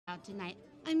out tonight.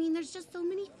 I mean, there's just so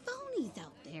many phonies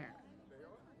out there.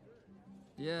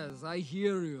 Yes, I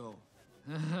hear you.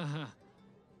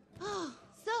 Oh,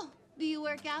 so, do you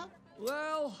work out?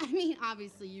 Well... I mean,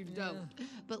 obviously you don't.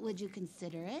 But would you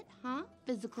consider it, huh?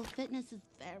 Physical fitness is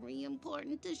very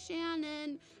important to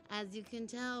Shannon. As you can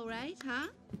tell, right, huh?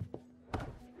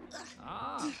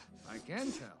 Ah, I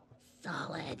can tell.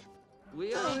 Solid.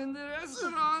 We are in the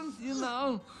restaurant, you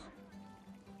know.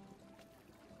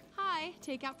 Hi,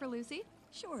 takeout for Lucy?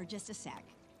 Sure, just a sec.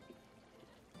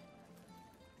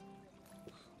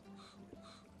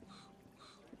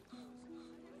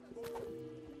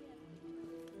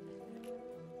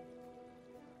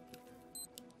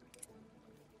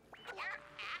 Your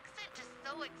accent is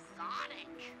so exotic.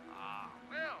 Ah,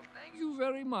 well, thank you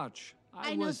very much.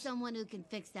 I know someone who can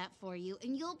fix that for you,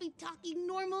 and you'll be talking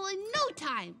normal in no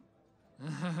time.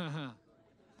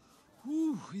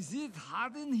 Ooh, is it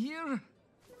hot in here?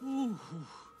 Ooh.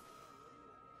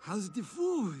 How's the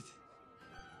food?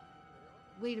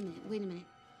 Wait a minute.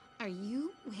 Are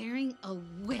you wearing a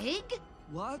wig?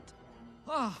 What?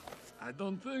 Ah, I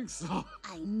don't think so.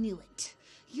 I knew it.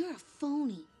 You're a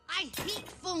phony. I hate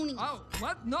phonies. Oh,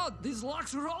 what? No, these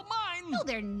locks are all mine. No,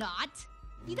 they're not.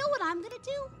 You know what I'm gonna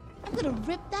do? I'm gonna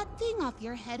rip that thing off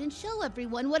your head and show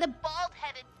everyone what a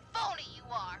bald-headed phony you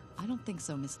are. I don't think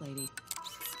so, Miss Lady.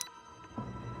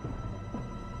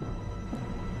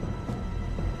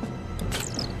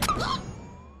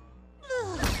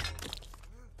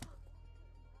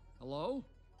 Hello?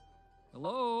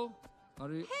 Hello?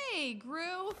 Are you... Hey,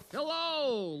 Gru.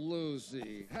 Hello,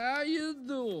 Lucy. How you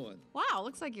doing? Wow,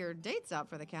 looks like your date's out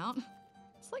for the count.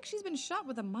 It's like she's been shot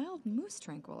with a mild moose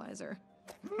tranquilizer.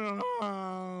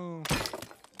 Oh.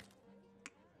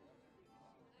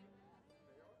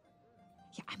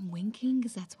 Yeah, I'm winking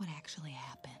because that's what actually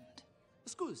happened.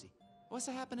 Scusi, what's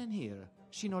happening here?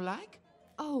 She no like?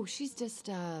 Oh, she's just,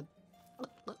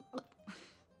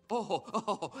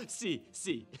 Oh, si.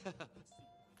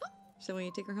 Shall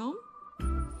we take her home?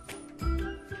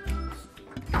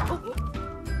 Oh,